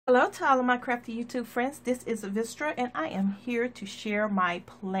Hello to all of my crafty YouTube friends. This is Vistra and I am here to share my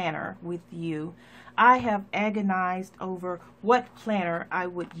planner with you. I have agonized over what planner I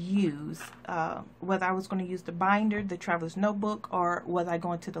would use, whether I was going to use the binder, the traveler's notebook, or whether I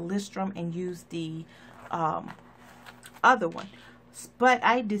go into the Listrum and use the other one. But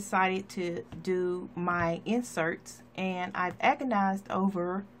I decided to do my inserts, and I've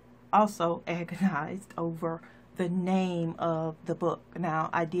also agonized over the name of the book. Now,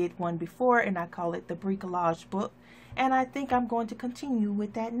 I did one before and I call it the Bricolage book, and I think I'm going to continue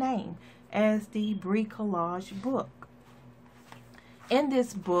with that name as the Bricolage book. In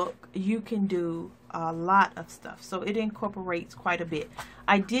this book, you can do a lot of stuff, so it incorporates quite a bit.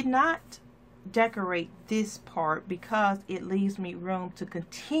 I did not decorate this part because it leaves me room to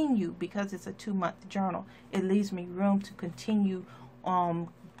continue, because it's a 2-month journal. It leaves me room to continue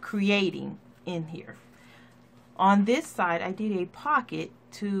creating in here. On this side, I did a pocket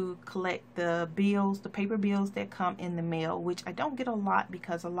to collect the bills, the paper bills that come in the mail, which I don't get a lot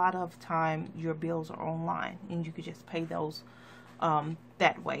because a lot of time your bills are online and you could just pay those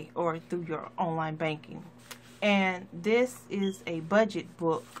that way or through your online banking. And this is a budget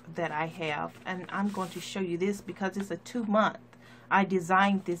book that I have, and I'm going to show you this because it's a 2-month. I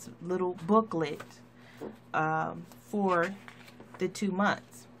designed this little booklet for the 2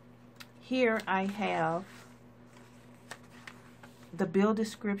 months. Here I have the bill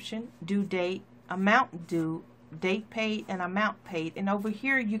description, due date, amount due, date paid, and amount paid. And over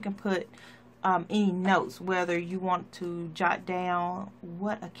here you can put any notes, whether you want to jot down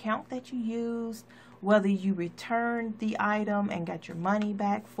what account that you used, whether you returned the item and got your money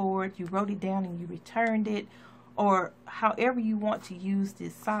back for it, you wrote it down and you returned it, or however you want to use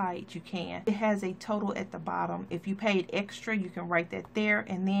this side, you can. It has a total at the bottom. If you paid extra, you can write that there,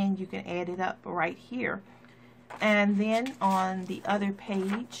 and then you can add it up right here. And then on the other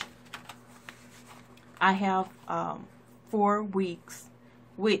page, I have 4 weeks,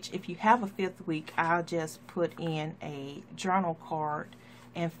 which if you have a 5th week, I'll just put in a journal card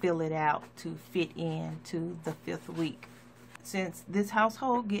and fill it out to fit into the 5th week. Since this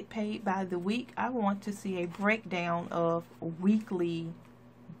household get paid by the week, I want to see a breakdown of weekly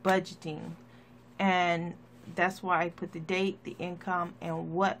budgeting, and that's why I put the date, the income,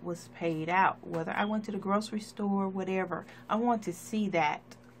 and what was paid out. Whether I went to the grocery store, whatever, I want to see that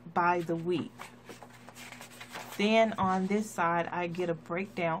by the week. Then on this side, I get a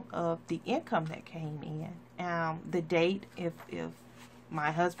breakdown of the income that came in. The date, if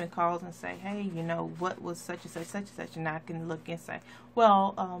my husband calls and say, hey, you know, what was such and such, and I can look and say,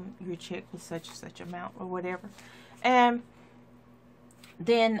 well, your check was such and such amount or whatever. And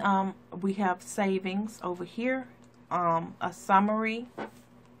then we have savings over here, a summary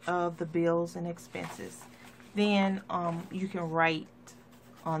of the bills and expenses. Then you can write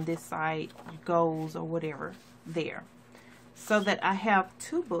on this side goals or whatever there. So that I have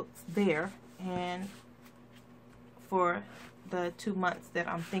 2 books there, and for the 2 months that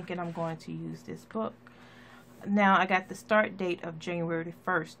I'm thinking I'm going to use this book. Now I got the start date of January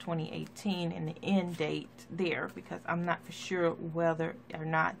 1st, 2018 and the end date there because I'm not for sure whether or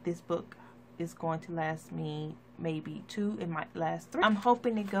not this book is going to last me maybe 2, it might last 3. I'm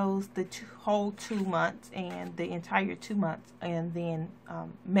hoping it goes the whole 2 months and the entire 2 months, and then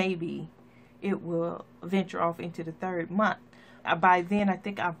maybe it will venture off into the 3rd month. By then I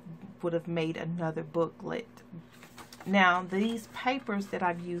think I would have made another booklet. Now, these papers that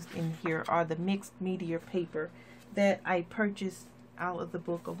I've used in here are the mixed media paper that I purchased out of the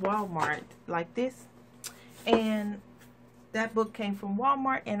book of Walmart, like this. And that book came from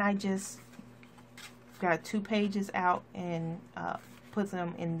Walmart, and I just got 2 pages out and put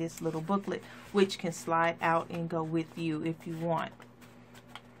them in this little booklet, which can slide out and go with you if you want.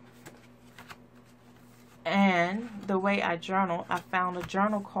 And the way I journal, I found a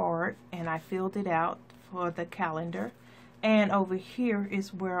journal card and I filled it out for the calendar, and over here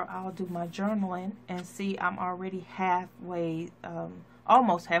is where I'll do my journaling. And see, I'm already halfway,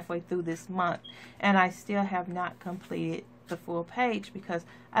 almost halfway through this month, and I still have not completed the full page because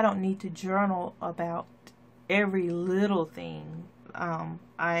I don't need to journal about every little thing.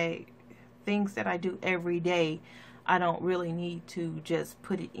 Things that I do every day, I don't really need to just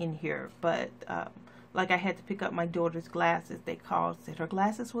put it in here. But like I had to pick up my daughter's glasses. They called, said her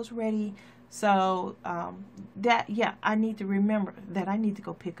glasses was ready. So I need to remember that I need to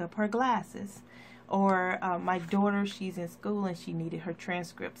go pick up her glasses. Or my daughter, she's in school and she needed her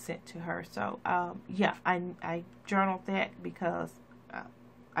transcript sent to her. So yeah, I journaled that because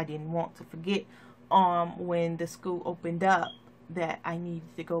I didn't want to forget when the school opened up that I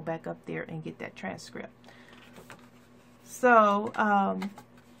needed to go back up there and get that transcript. So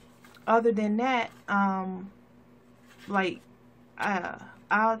other than that, like,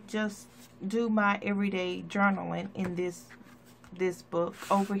 I'll just do my everyday journaling in this book.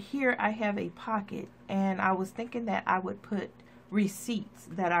 Over here I have a pocket, and I was thinking that I would put receipts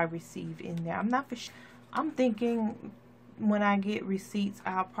that I receive in there. I'm not for sure. I'm thinking when I get receipts,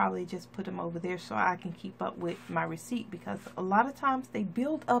 I'll probably just put them over there so I can keep up with my receipt, because a lot of times they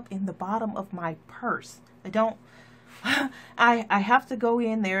build up in the bottom of my purse. I don't I have to go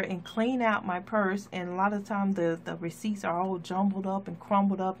in there and clean out my purse, and a lot of times the receipts are all jumbled up and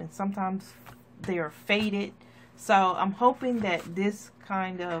crumbled up, and sometimes they are faded. So I'm hoping that this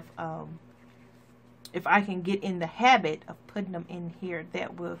kind of, if I can get in the habit of putting them in here,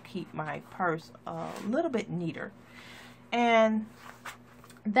 that will keep my purse a little bit neater. And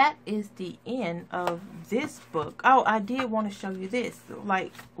that is the end of this book. Oh, I did want to show you this.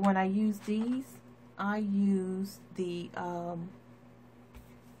 Like, when I use these, I use the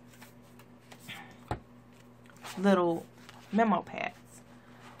little memo pads.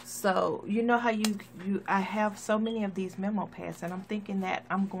 So you know how I have so many of these memo pads, and I'm thinking that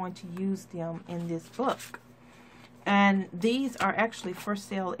I'm going to use them in this book. And these are actually for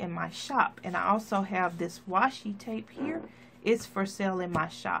sale in my shop. And I also have this washi tape here. It's for sale in my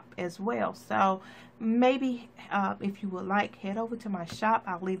shop as well. So maybe if you would like, head over to my shop.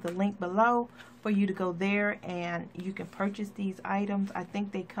 I'll leave the link below for you to go there and you can purchase these items. I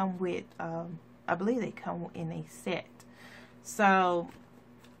think they come with, I believe they come in a set. So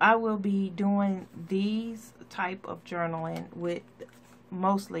I will be doing these type of journaling with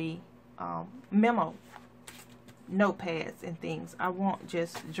mostly memo notepads and things. I won't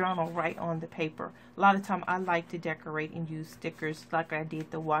just journal right on the paper. A lot of time I like to decorate and use stickers like I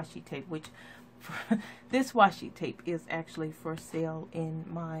did the washi tape, which this washi tape is actually for sale in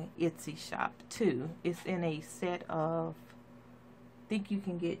my Etsy shop too. It's in a set of, I think you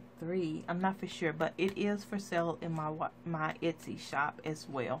can get 3. I'm not for sure, but it is for sale in my Etsy shop as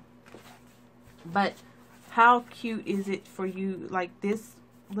well. But how cute is it for you? Like this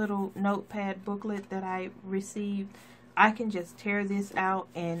little notepad booklet that I received, I can just tear this out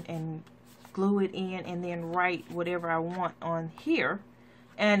and glue it in and then write whatever I want on here.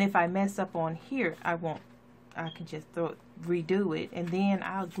 And if I mess up on here, I can just redo it, and then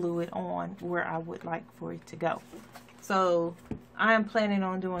I'll glue it on where I would like for it to go. So I am planning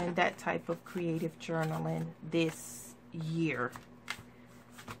on doing that type of creative journaling this year.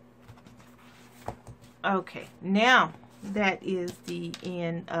 Okay, now that is the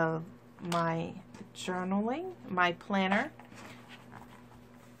end of my journaling, my planner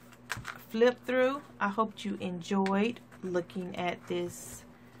flip through. I hope you enjoyed looking at this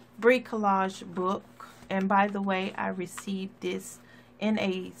Bricolage book. And by the way, I received this in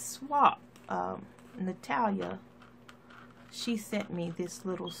a swap. Natalia, she sent me this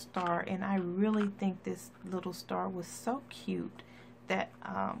little star, and I really think this little star was so cute that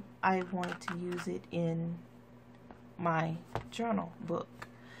I wanted to use it in my journal book.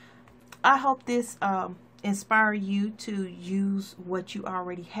 I hope this inspire you to use what you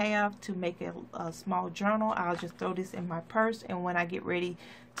already have to make a small journal. I'll just throw this in my purse, and when I get ready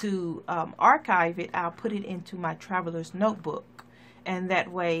to archive it, I'll put it into my traveler's notebook, and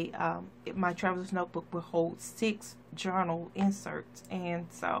that way my traveler's notebook will hold 6 journal inserts, and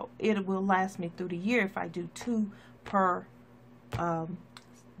so it will last me through the year if I do 2 per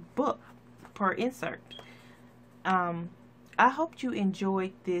book, per insert. I hope you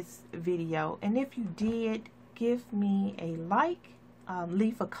enjoyed this video, and if you did, give me a like,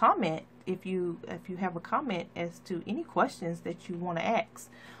 leave a comment if you have a comment as to any questions that you want to ask,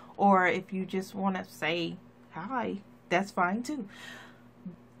 or if you just want to say hi, that's fine too.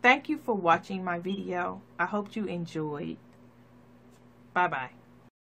 Thank you for watching my video. I hope you enjoyed. Bye bye.